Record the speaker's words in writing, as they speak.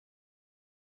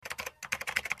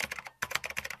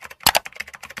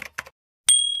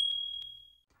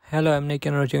Hello, I'm Nick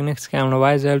and watching next scam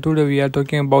advisor. Today we are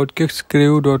talking about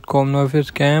Kickscrew.com. Now if it's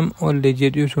scam or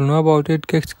legit, you should know about it.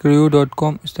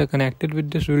 Kickscrew.com is connected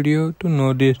with this video to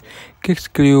know this.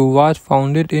 Kickscrew was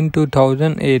founded in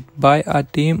 2008 by a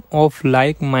team of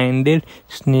like-minded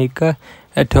sneaker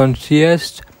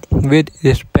enthusiasts with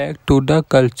respect to the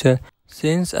culture.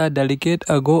 Since a decade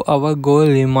ago, our goal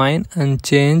remained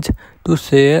unchanged to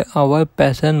share our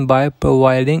passion by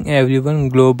providing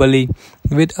everyone globally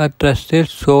with a trusted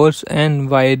source and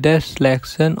widest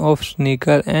selection of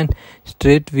sneaker and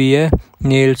streetwear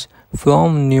needs,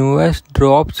 from newest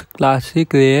drops,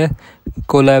 classic rare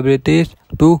collaborations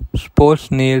to sports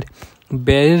needs.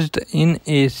 Based in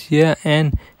Asia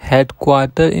and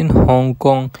headquartered in Hong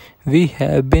Kong, we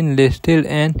have been listed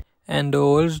and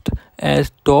endorsed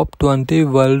as top 20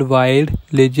 worldwide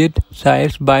legit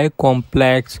sites by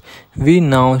Complex. We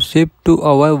now ship to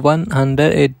over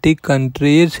 180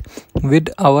 countries with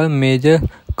our major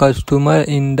customers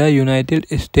in the United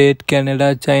States,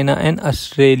 Canada, China and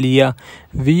Australia.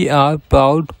 We are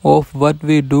proud of what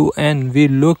we do and we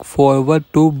look forward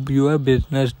to your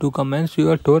business. To comment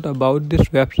your thought about this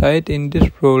website in this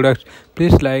product,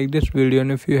 please like this video,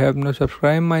 and if you have not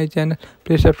subscribed my channel,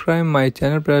 please subscribe my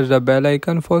channel, press the bell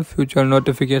icon for future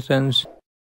notifications.